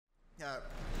Yeah.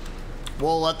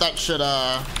 We'll let that shit,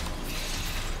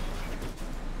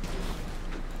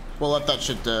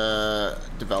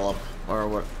 develop, or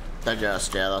what,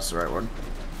 digest, yeah, that's the right word.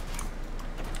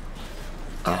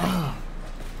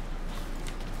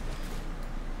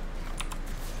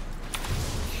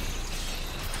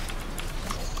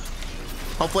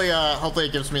 Hopefully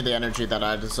it gives me the energy that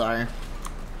I desire.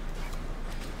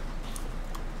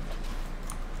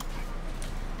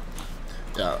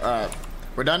 Yeah,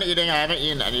 we're done eating. I haven't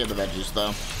eaten any of the veggies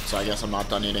though, so I guess I'm not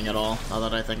done eating at all, now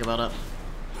that I think about it.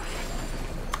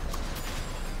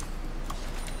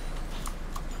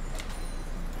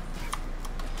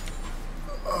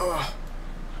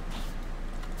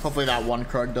 Hopefully that one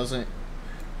Krug doesn't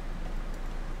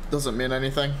mean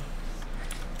anything.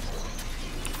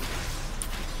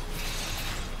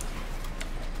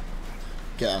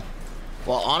 Okay.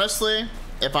 Well, honestly,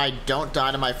 if I don't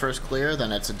die to my first clear,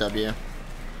 then it's a W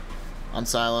on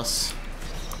Sylas.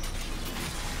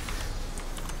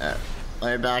 Alright,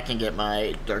 let me back and get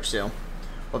my Dark Seal.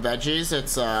 Well, veggies,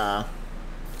 it's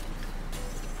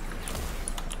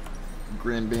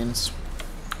green beans.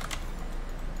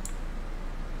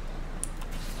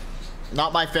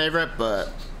 Not my favorite,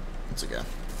 but it's okay.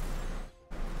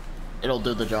 It'll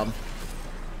do the job.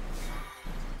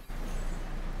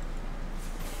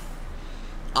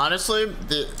 Honestly,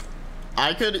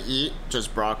 I could eat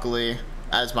just broccoli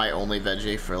as my only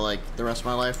veggie for like the rest of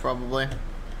my life, probably.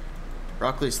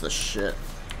 Broccoli's the shit.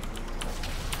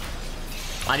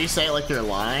 Why do you say it like you're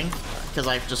lying? Because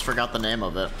I just forgot the name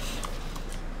of it.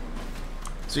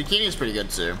 Zucchini is pretty good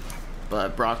too,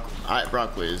 but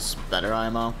broccoli is better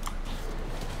IMO.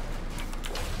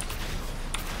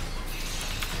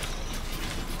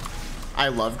 I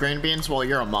love green beans. Well,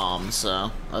 you're a mom,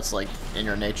 so that's like in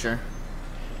your nature.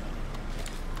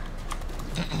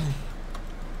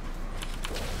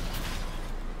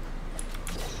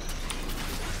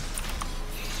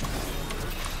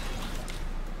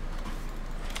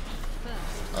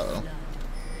 Uh-oh.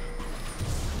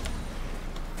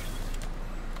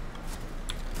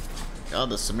 God,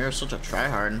 this Samir's such a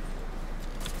tryhard.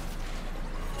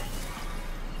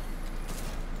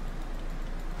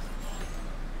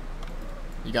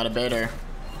 You gotta bait her.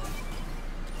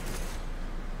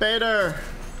 Bait her!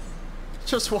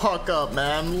 Just walk up,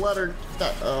 man. Let her...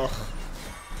 Ugh.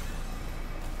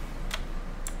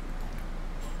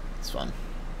 It's fun.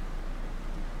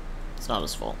 It's not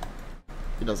his fault.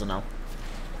 He doesn't know.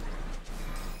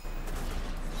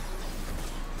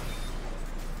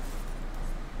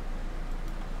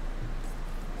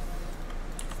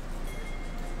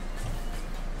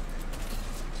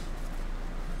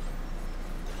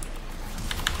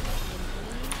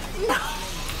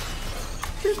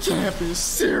 You can't be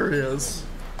serious.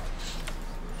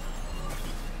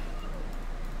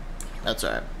 That's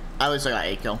alright. At least I got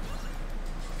 8 kill.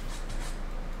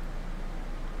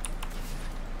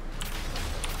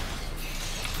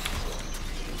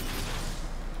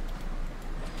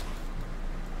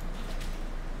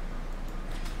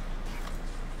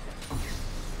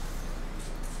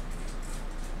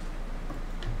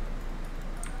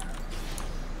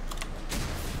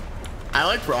 I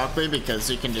like broccoli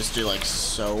because you can just do like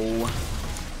so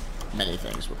many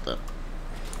things with it.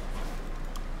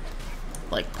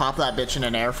 Like pop that bitch in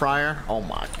an air fryer. Oh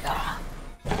my god.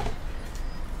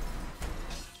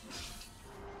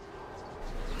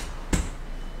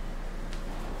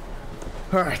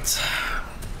 All right.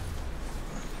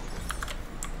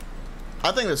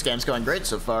 I think this game's going great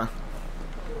so far.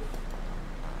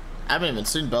 I haven't even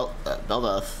seen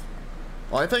Bel'Veth.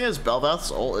 Well, I think is Bel'Veth's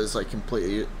ult is like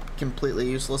completely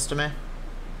useless to me.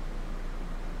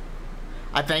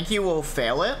 I think he will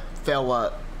fail it. Fail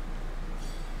what?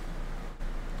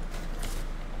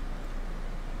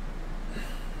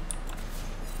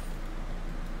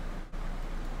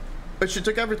 But she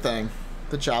took everything.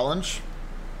 The challenge.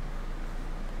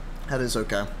 That is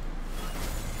okay.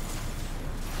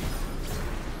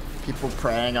 People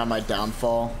preying on my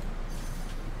downfall.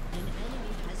 An enemy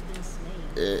has been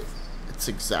slain. It's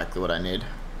exactly what I need.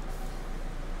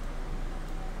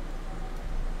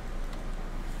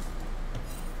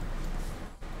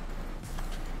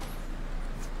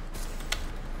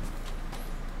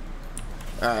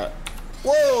 Alright.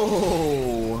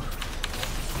 Whoa!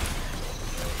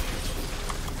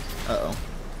 Uh-oh.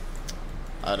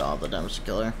 I don't have the damage to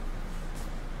kill her.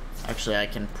 Actually, I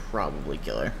can probably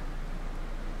kill her.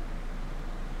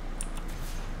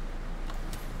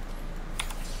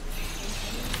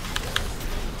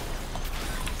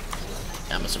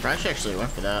 Yeah, I'm surprised she actually went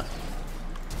for that.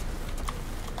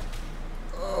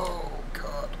 Oh,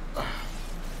 God.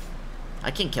 I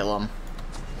can kill him.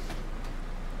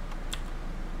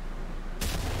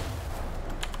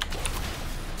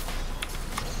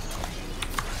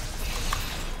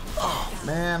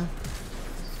 Man.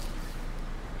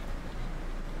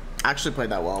 I actually played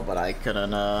that well, but I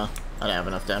couldn't, I didn't have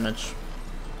enough damage.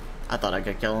 I thought I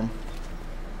could kill him.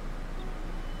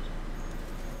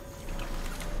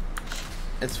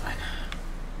 It's fine.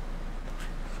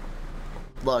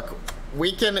 Look,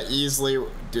 we can easily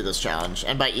do this challenge.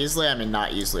 And by easily, I mean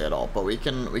not easily at all, but we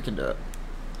can do it.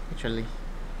 Literally.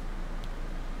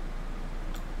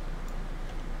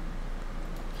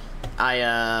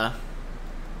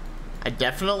 I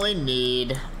definitely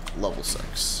need level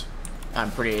 6. I'm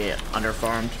pretty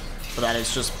underfarmed, but that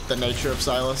is just the nature of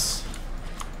Sylas.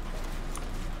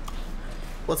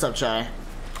 What's up, Chai?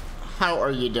 How are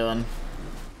you doing?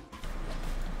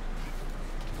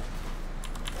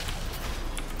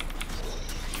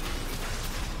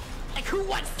 Like, who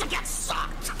wants to get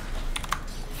sucked?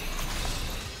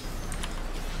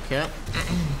 Okay.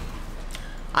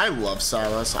 I love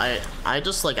Sylas. I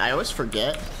just like, I always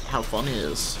forget how fun he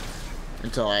is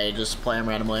until I just play him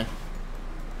randomly.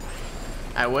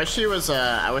 I wish he was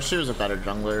a better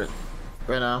jungler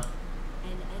right now. An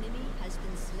enemy has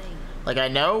been slain. Like, I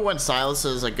know when Sylas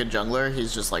is a good jungler,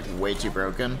 he's just like way too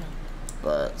broken,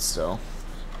 but still.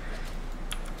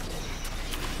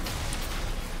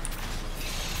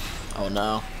 Oh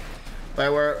no.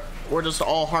 But we're just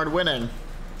all hard winning.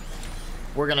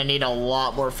 We're gonna need a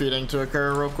lot more feeding to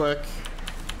occur real quick.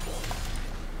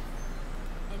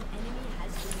 An enemy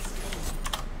has been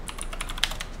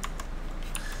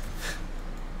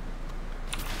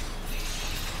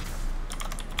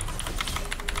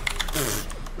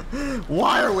slain.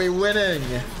 Why are we winning?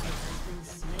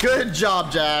 Good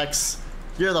job, Jax.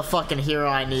 You're the fucking hero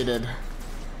I needed.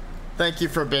 Thank you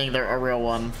for being there, a real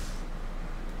one.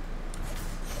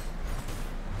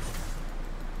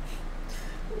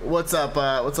 What's up,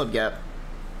 Gap?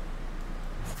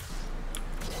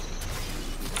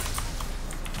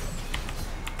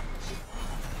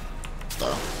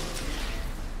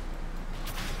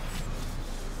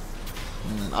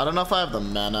 I don't know if I have the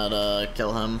mana to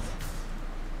kill him.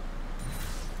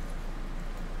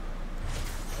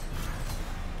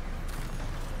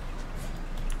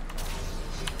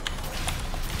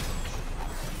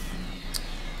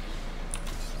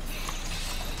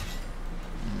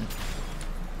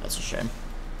 That's a shame.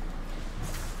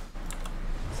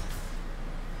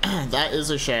 That is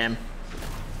a shame.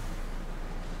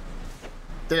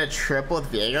 Did a triple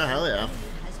with Viego? Hell yeah.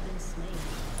 Has been slain.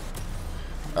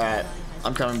 Alright,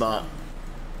 I'm coming bot.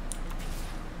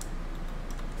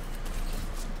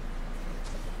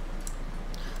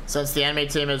 Since the enemy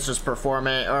team is just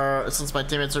performing, or since my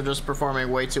teammates are just performing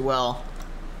way too well,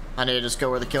 I need to just go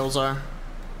where the kills are.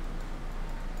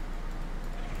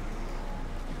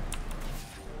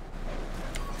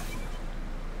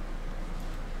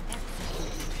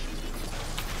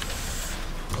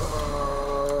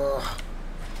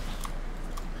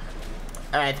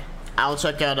 Alright, I'll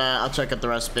check out the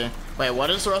recipe. Wait, what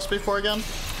is the recipe for again?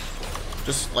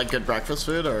 Just like good breakfast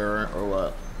food or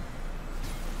what?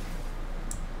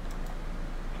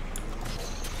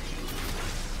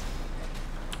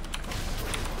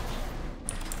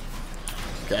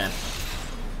 Okay.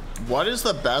 What is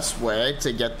the best way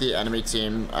to get the enemy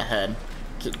team ahead?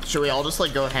 Should we all just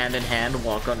like go hand in hand and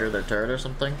walk under their turret or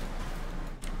something?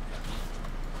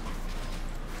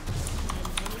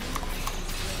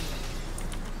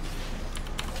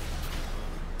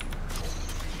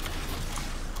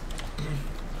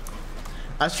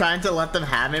 I was trying to let them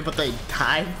have me, but they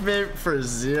dived me for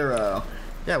 0.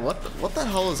 Yeah, what the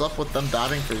hell is up with them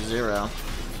diving for 0?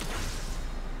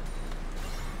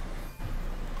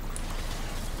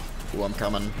 Ooh, I'm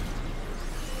coming.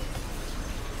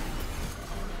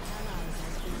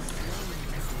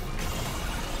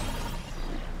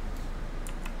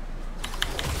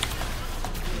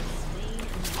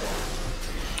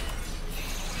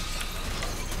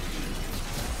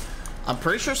 I'm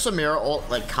pretty sure Samira ult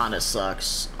like kinda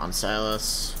sucks on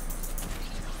Sylas,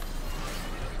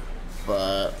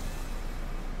 but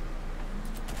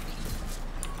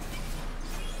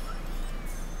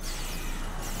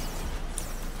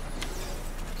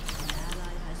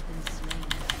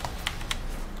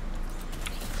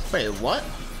wait, what?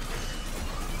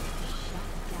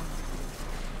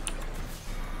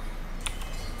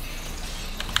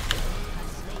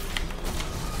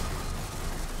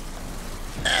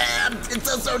 It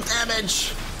does no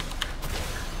damage.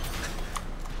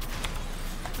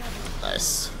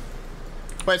 Nice.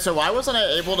 Wait, so why wasn't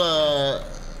I able to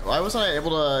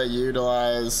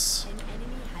utilize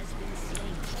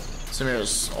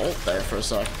Samira's ult there for a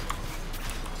sec?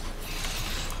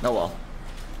 Oh well.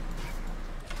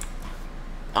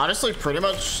 Honestly, pretty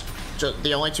much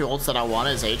the only two ults that I want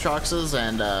is Aatrox's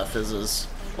and Fizz's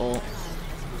ult.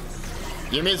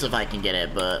 Yumi's if I can get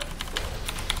it, but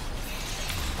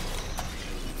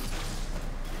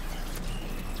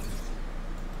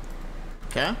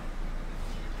okay.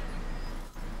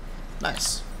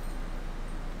 Nice.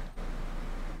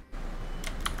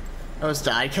 I was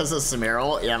died because of Samira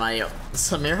ult. Yeah, my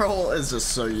Samira ult is just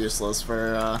so useless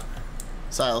for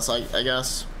Sylas, I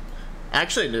guess. I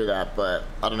actually knew that, but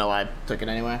I don't know why I took it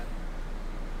anyway.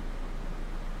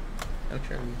 No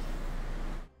turn.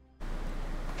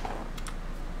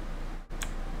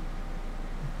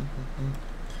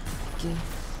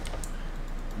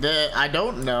 I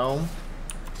don't know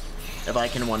if I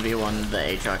can 1v1 the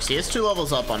Aatrox. He is 2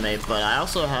 levels up on me, but I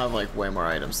also have like way more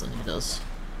items than he does.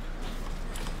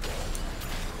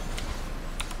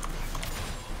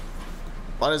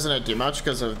 Why doesn't it do much?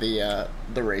 Because of the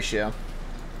ratio.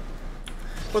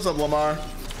 What's up, Lamar?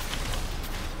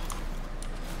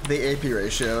 The AP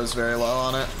ratio is very low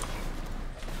on it.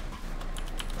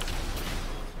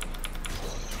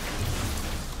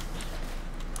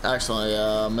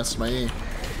 Actually, missed my E.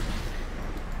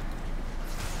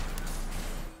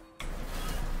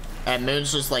 And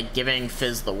Moon's just like giving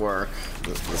Fizz the work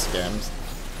this game.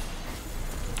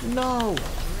 No!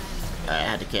 I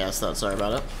had to cast that, sorry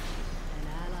about it.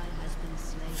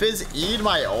 Fizz E'd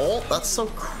my ult? That's so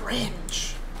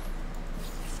cringe.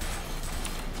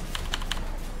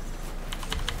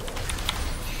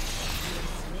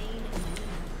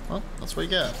 Well, that's what you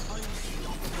get.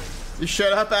 You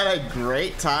showed up at a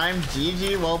great time.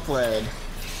 GG, well played.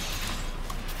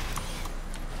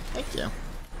 Thank you.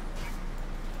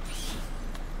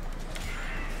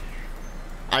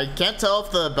 I can't tell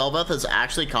if the Belbeth is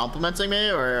actually complimenting me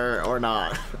or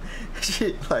not.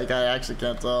 Like, I actually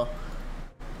can't tell.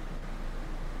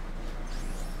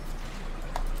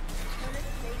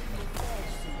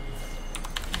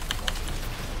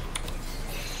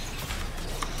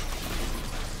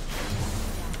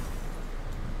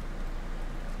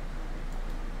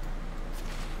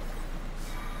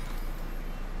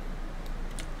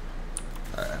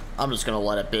 I'm just gonna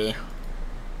let it be.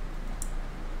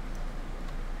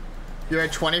 You're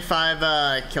at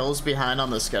 25 kills behind on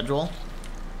the schedule.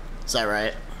 Is that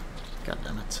right? God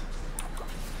damn it.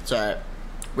 It's alright.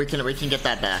 We can get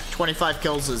that back. 25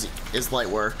 kills is light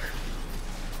work.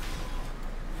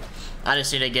 I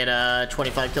just need to get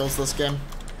 25 kills this game.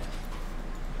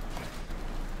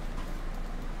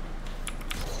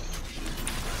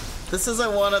 This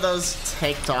isn't one of those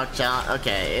TikTok challenge.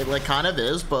 Okay, it like kind of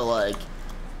is, but like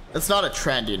it's not a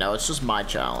trend, you know. It's just my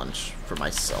challenge for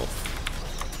myself.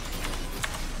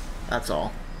 That's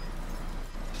all.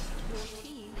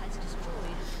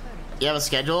 You have a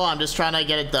schedule? I'm just trying to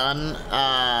get it done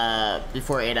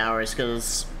before 8 hours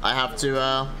because I have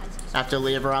to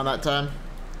leave around that time.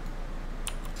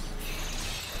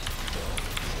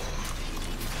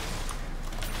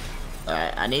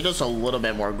 Alright, I need just a little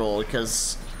bit more gold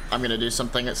because I'm gonna do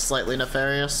something that's slightly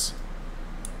nefarious.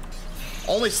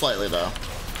 Only slightly though.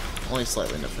 Only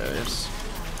slightly nefarious.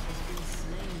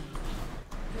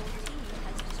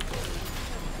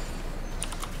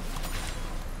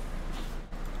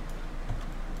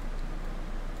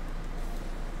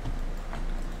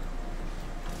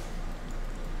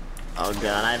 Oh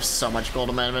god, I have so much gold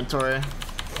in my inventory.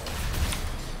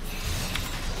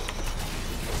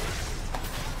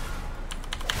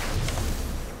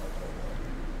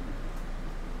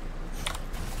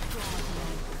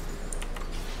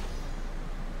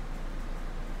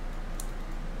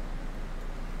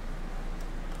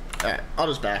 Alright, I'll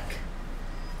just back.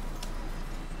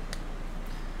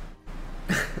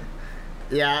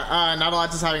 Yeah, not a lot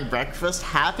just having breakfast.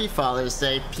 Happy Father's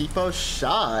Day, Peepo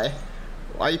Shy.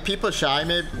 Are you Peepo Shy,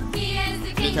 maybe?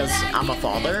 Because I'm a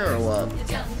father, or what?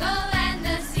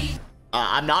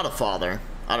 I'm not a father.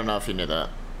 I don't know if you knew that.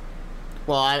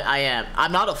 Well, I am.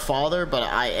 I'm not a father, but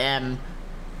I am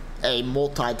a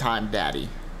multi-time daddy.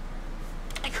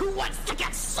 Like who wants to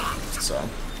get soft? So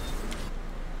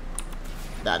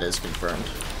that is confirmed.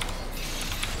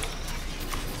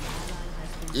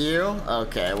 You?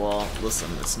 Okay, well, listen,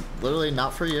 it's literally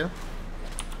not for you.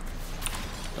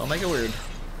 Don't make it weird.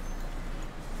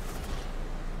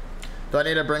 Do I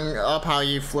need to bring up how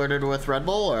you flirted with Red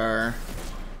Bull, or?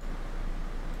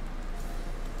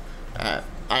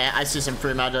 I see some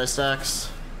free Magi stacks.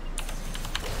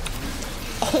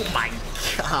 Oh my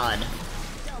god.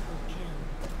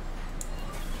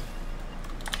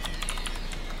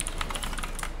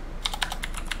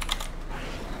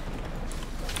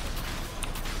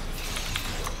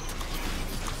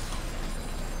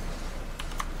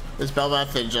 This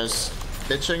Belbeth is just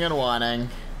bitching and whining.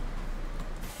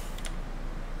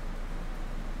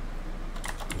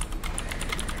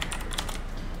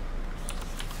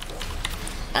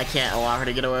 I can't allow her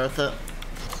to get away with it.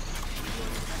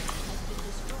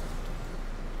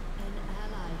 An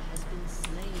ally has been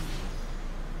slain.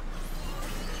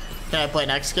 Can I play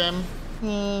next game?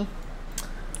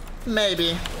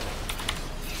 Maybe.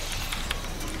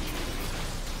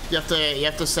 You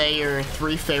have to say your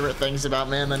 3 favorite things about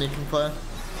me, and then you can play.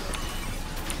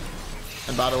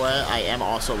 And by the way, I am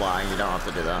also lying. You don't have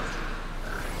to do that.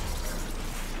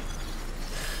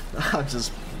 I'm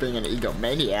just being an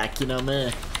egomaniac, you know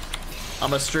me.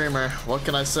 I'm a streamer. What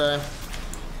can I say?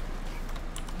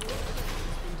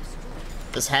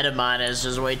 This head of mine is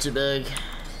just way too big.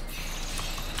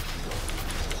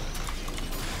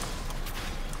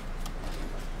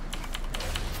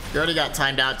 You already got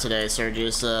timed out today, Sergi,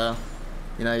 so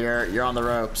you know you're on the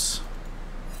ropes.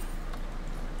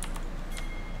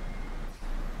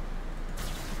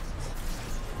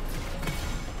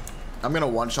 I'm gonna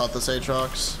one-shot this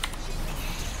Aatrox.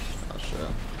 Oh shit.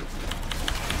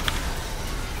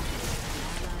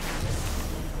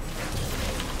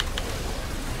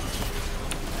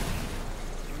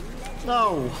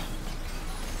 No.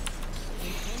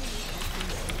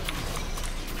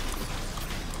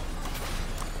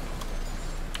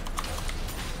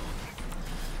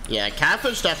 Yeah,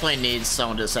 Catfish definitely needs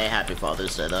someone to say Happy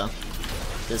Father's Day, though.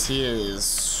 Because he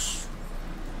is...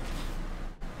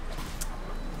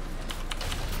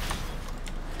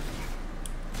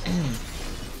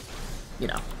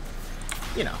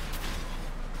 You know.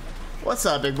 What's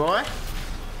up, big boy?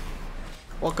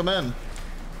 Welcome in.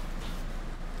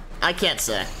 I can't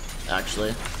say,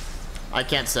 actually. I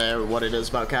can't say what it is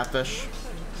about Catfish.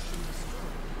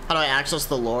 How do I access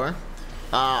the lore?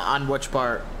 On which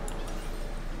part?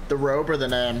 The robe or the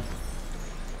name?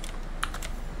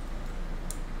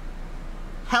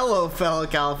 Hello, fellow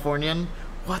Californian.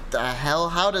 What the hell?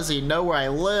 How does he know where I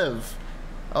live?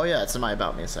 Oh yeah, it's in my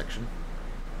About Me section.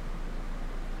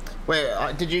 Wait,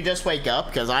 did you just wake up?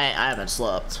 Because I haven't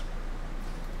slept.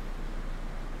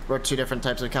 We're 2 different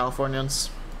types of Californians.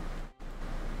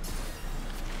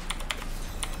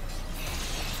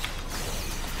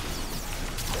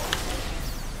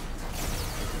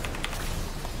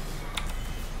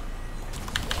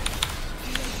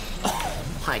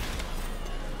 My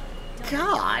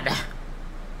God.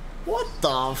 What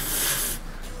the f...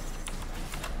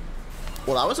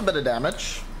 Well, that was a bit of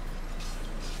damage.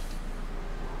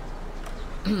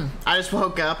 I just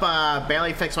woke up,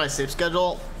 barely fixed my sleep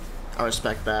schedule. I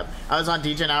respect that. I was on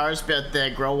DJ hours, but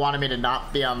the girl wanted me to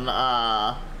not be on,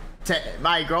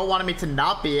 my girl wanted me to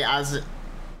not be as...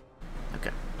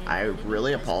 Okay. I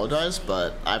really apologize,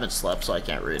 but I haven't slept, so I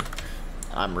can't read.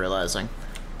 I'm realizing.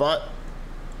 But...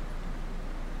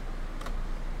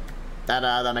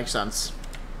 That makes sense.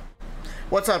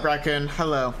 What's up, Raccoon?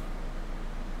 Hello.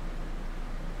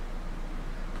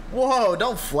 Whoa,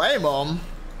 don't flame him.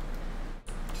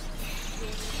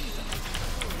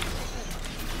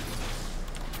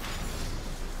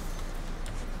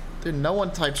 Dude, no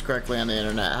one types correctly on the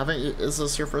internet. Haven't you? Is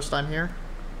this your first time here?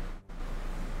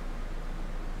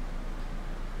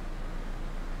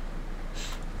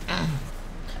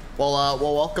 Well,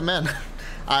 welcome in.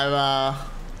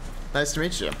 Nice to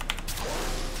meet you.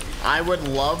 I would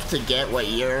love to get what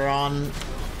you're on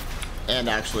and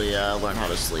actually learn how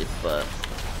to sleep, but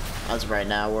as of right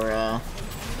now, we're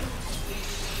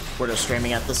just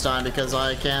streaming at this time because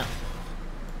I can't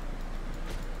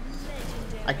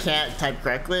type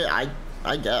correctly. I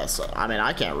guess. I mean,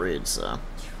 I can't read, so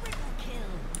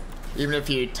even if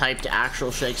you typed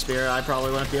actual Shakespeare, I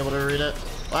probably wouldn't be able to read it.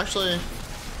 Well, actually,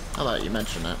 how about you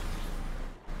mention it?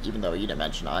 Even though you didn't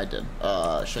mention it, I did.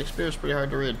 Shakespeare is pretty hard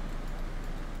to read.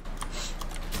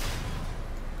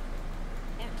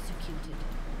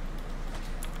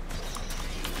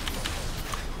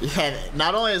 Yeah,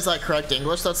 not only is that correct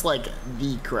English, that's like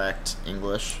the correct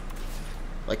English.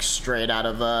 Like straight out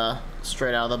of the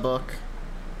book.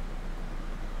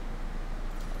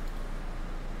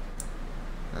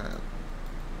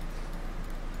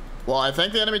 Well, I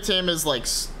think the enemy team is like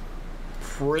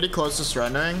pretty close to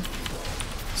surrendering.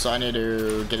 So I need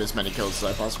to get as many kills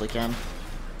as I possibly can.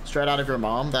 Straight out of your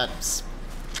mom, that's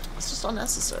just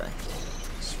unnecessary.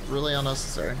 It's really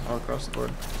unnecessary all across the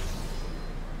board.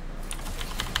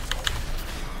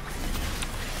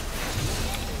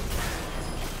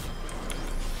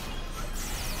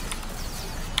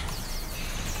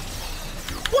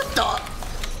 What the?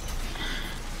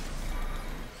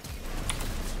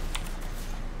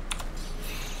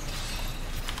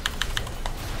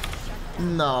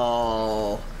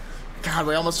 No. God,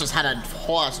 we almost just had a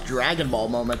whole ass Dragon Ball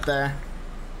moment there.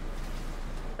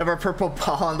 Have a purple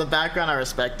ball in the background, I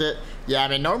respect it. Yeah, I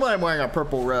mean, normally I'm wearing a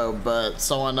purple robe, but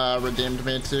someone redeemed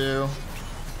me to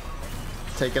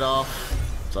take it off.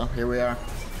 So here we are,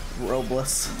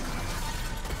 robless.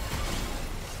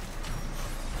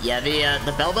 Yeah,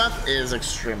 the Bel'Veth is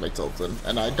extremely tilted,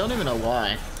 and I don't even know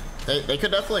why. They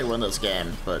could definitely win this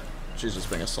game, but she's just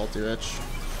being a salty bitch.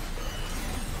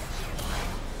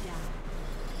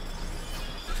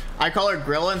 I call her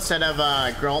Grill instead of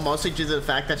Girl, mostly due to the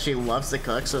fact that she loves to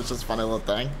cook, so it's just a funny little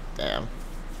thing. Damn,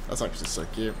 that's actually so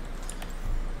cute.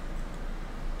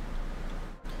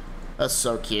 That's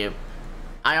so cute.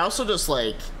 I also just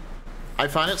like, I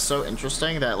find it so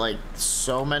interesting that like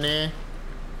so many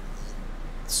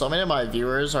of my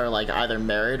viewers are like either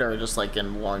married or just like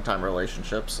in long-time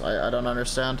relationships. I don't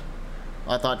understand.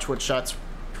 I thought Twitch chat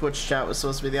was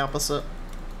supposed to be the opposite.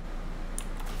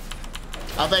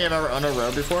 I don't think I've ever owned a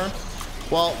robe before.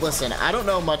 Well, listen, I don't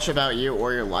know much about you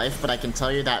or your life, but I can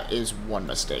tell you that is one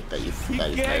mistake that you've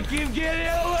made. Keep getting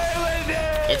away with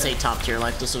it! It's a top tier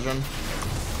life decision.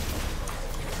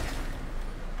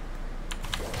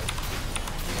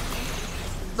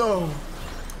 No.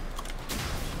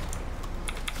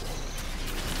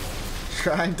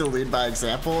 Trying to lead by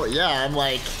example? Yeah,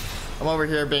 I'm over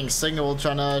here being signaled,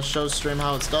 trying to show stream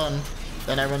how it's done.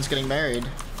 Then everyone's getting married.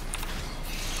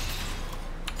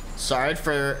 Sorry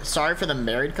for the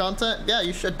married content? Yeah,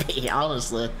 you should be,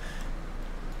 honestly.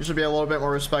 You should be a little bit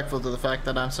more respectful to the fact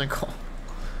that I'm single.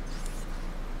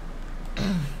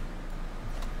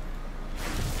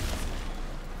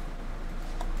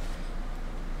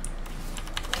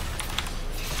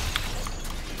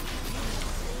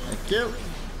 Thank you.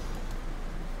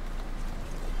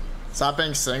 Stop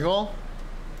being single?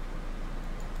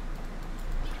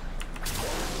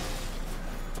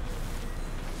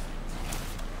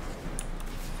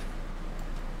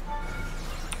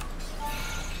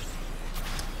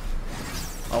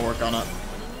 I'll work on it.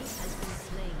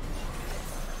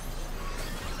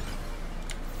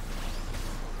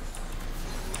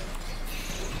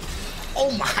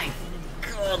 Oh my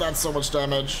god, that's so much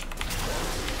damage.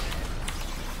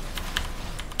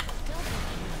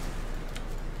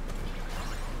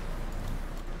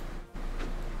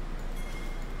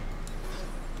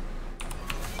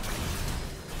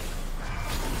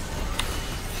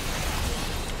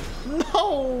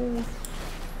 No!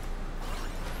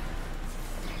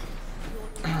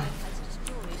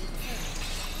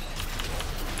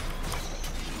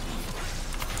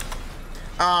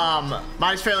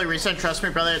 Mine's fairly recent. Trust me,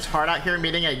 brother, it's hard out here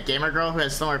meeting a gamer girl who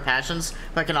has similar passions,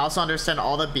 but can also understand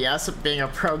all the BS of being a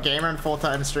pro gamer and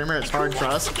full-time streamer. It's hard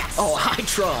trust. Oh, I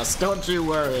trust. Don't you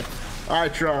worry. I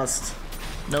trust.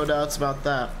 No doubts about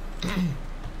that.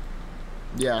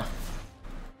 Yeah.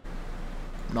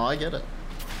 No, I get it.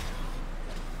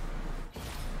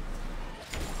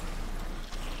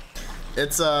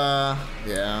 It's,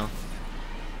 yeah.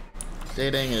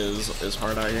 Dating is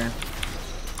hard out here.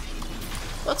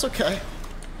 That's okay.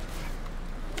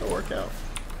 It'll work out.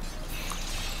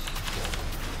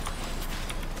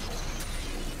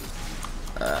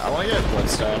 I want to get blood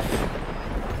stuff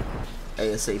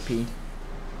ASAP.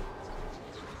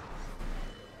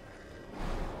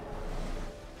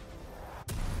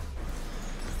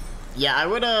 Yeah, I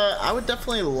would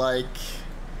definitely like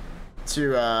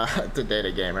to to date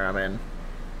a gamer. I mean,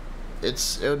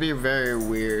 it would be very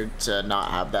weird to not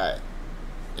have that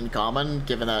in common,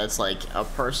 given that it's like a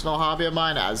personal hobby of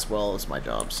mine as well as my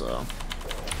job, so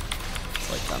it's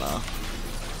like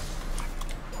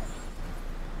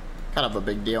kind of a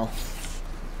big deal.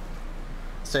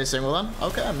 Stay single then?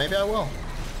 Okay, maybe I will.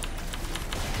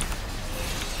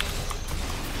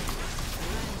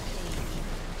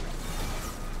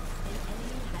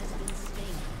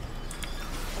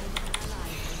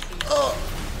 Oh.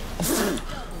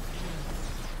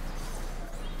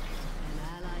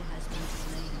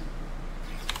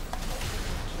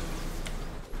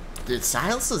 Dude,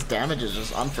 Sylas's damage is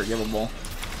just unforgivable.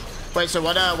 Wait, so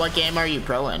what game are you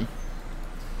pro in?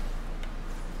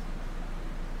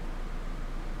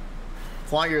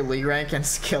 Flaunt your league rank and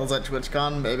skills at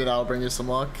TwitchCon, maybe that'll bring you some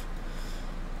luck.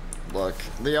 Look,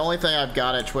 the only thing I've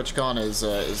got at TwitchCon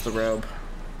is the robe.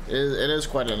 It is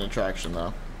quite an attraction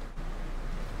though.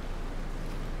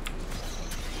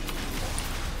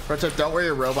 Pro tip, don't wear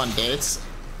your robe on dates.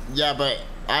 Yeah, but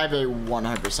I have a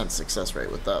 100% success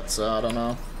rate with that, so I don't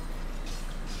know.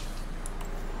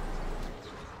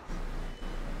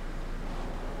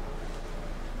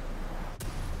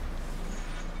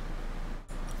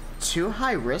 Too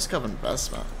high risk of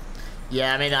investment.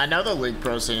 Yeah, I mean, I know the League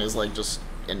Pro scene is like just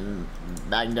in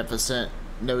magnificent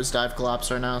nosedive collapse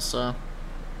right now, so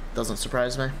doesn't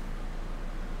surprise me.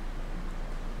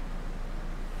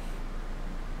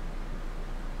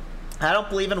 I don't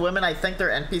believe in women. I think they're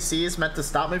NPCs meant to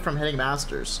stop me from hitting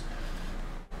masters.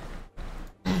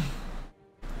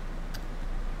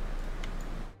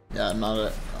 Yeah, I'm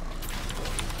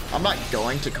not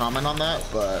going to comment on that,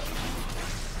 but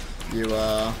you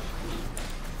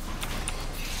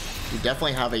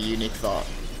definitely have a unique thought.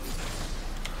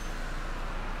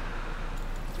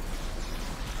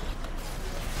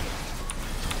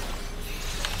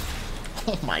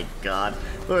 Oh my god.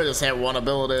 We just hit one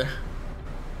ability.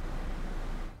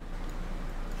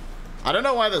 I don't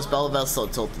know why this Bella Vest's so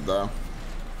tilted though.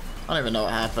 I don't even know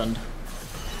what happened.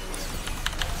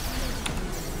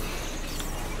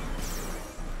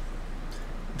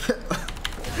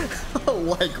 Oh,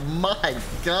 like, my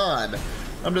god.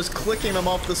 I'm just clicking them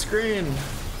off the screen.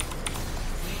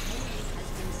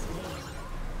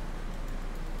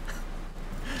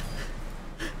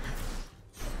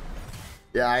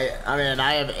 Yeah, I mean,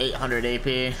 I have 800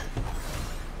 AP.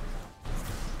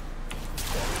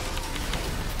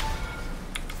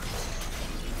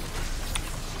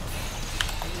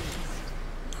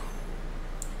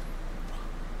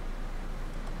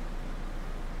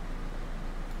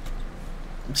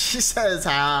 She says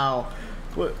how?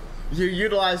 What? You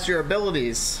utilized your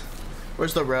abilities.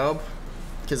 Where's the robe?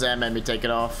 Because that made me take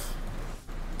it off.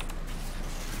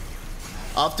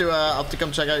 I'll have to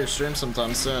come check out your stream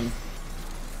sometime soon.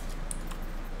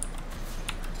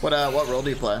 What role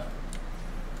do you play?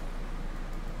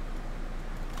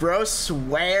 Bro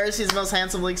swears he's the most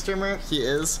handsome League streamer. He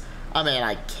is. I mean,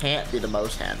 I can't be the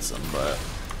most handsome, but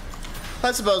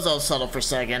I suppose I'll settle for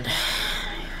second.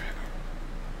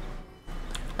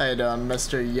 How you doing,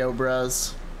 Mr.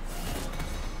 Yobras?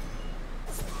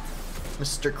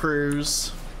 Mr.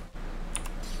 Cruz.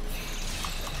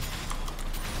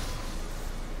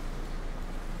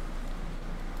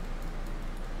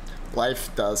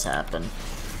 Life does happen.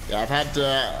 Yeah,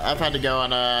 I've had to go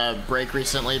on a break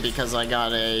recently because I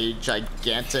got a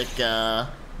gigantic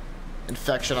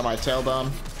infection on my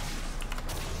tailbone.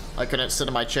 I couldn't sit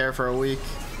in my chair for a week.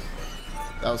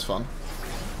 That was fun.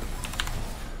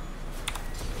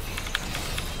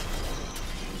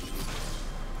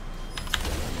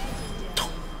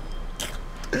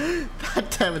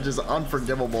 That damage is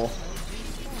unforgivable.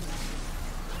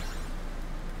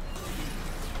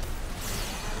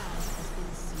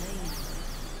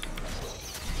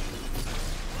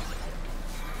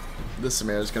 This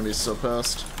Samir is gonna be so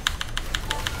pissed.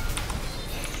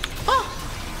 Ah!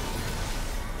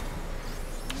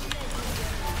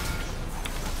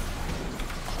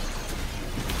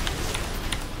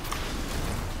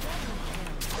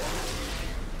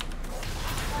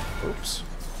 Oops.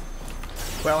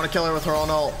 Wait, I want to kill her with her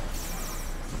own ult.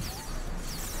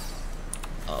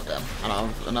 Oh damn, I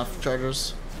don't have enough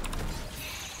chargers.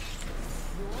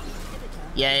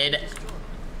 Yeah,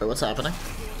 wait, what's happening?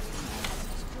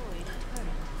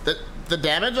 The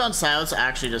damage on Sylas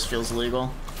actually just feels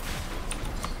illegal.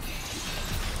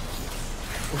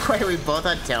 Wait, we both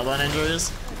had tailbone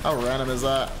injuries? How random is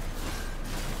that?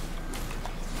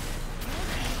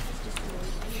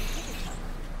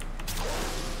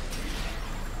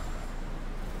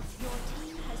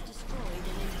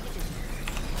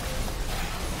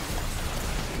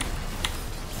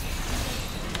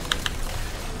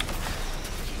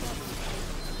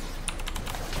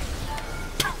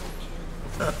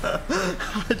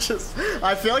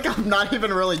 I feel like I'm not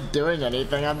even really doing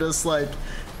anything. I'm just like,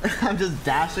 I'm just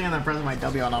dashing and then pressing my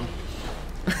W on him.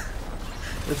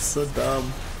 It's so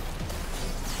dumb.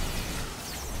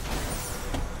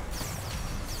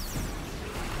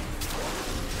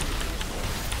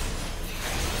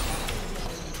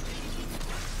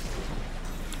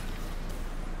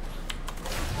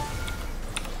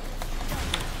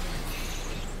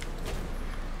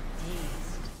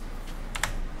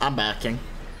 I'm backing.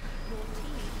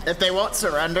 If they won't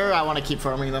surrender, I want to keep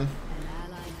farming them.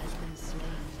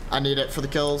 I need it for the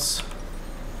kills.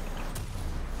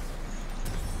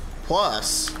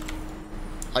 Plus,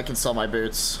 I can sell my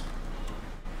boots.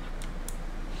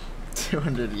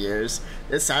 200 years.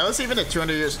 Is Sylas even a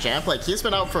 200 years champ? Like, he's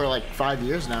been out for like 5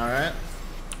 years now, right?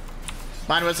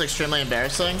 Mine was extremely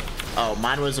embarrassing. Oh,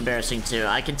 mine was embarrassing too.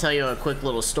 I can tell you a quick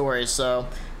little story. So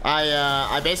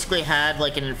I basically had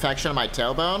like an infection on my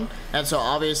tailbone, and so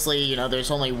obviously, you know,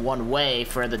 there's only one way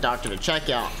for the doctor to check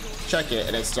it,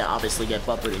 and it's to obviously get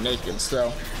butt booty naked.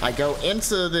 So I go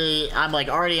into I'm like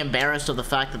already embarrassed of the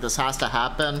fact that this has to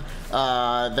happen.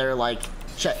 They're like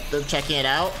they're checking it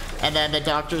out, and then the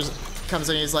doctor comes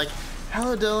in and he's like,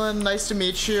 "Hello Dylan, nice to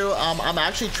meet you. I'm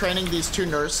actually training these two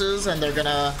nurses, and they're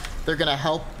gonna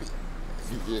help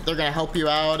you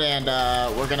out, and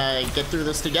we're gonna get through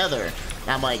this together." And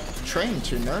I'm like, train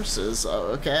two nurses? Oh,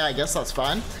 okay, I guess that's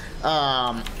fine.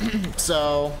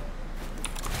 So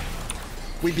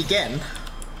we begin.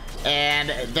 and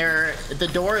the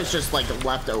door is just like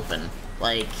left open.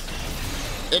 Like,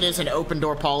 it is an open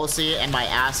door policy, and my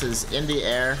ass is in the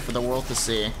air for the world to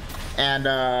see. And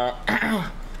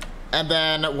and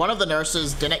then one of the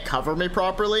nurses didn't cover me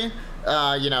properly.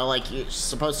 You know, like, you're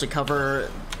supposed to cover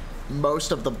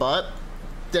most of the butt.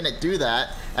 Didn't do that.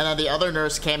 And then the other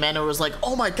nurse came in and was like,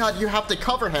 oh my god, you have to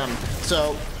cover him.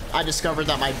 So I discovered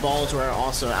that my balls were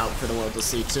also out for the world to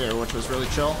see too, which was really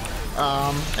chill.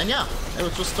 And yeah, it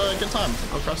was just a good time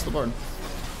across the board.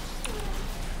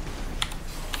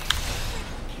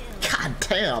 God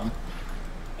damn.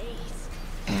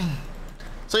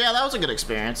 So yeah, that was a good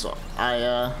experience.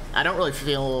 I don't really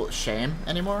feel shame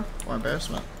anymore or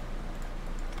embarrassment.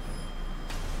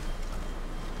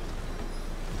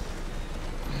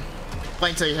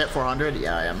 Playing till you hit 400?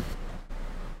 Yeah, I am.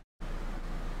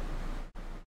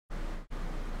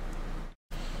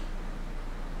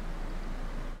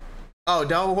 Oh,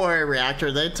 don't worry,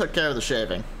 Reactor. They took care of the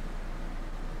shaving.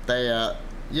 They,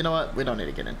 you know what? We don't need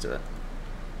to get into it.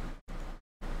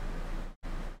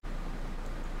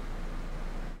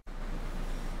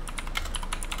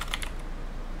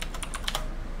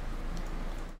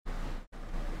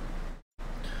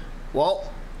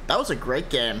 Well, that was a great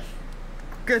game.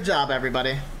 Good job,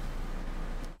 everybody.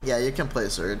 Yeah, you can play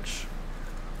Surge.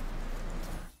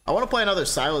 I want to play another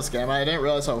Sylas game. I didn't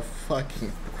realize how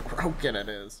fucking broken it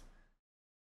is.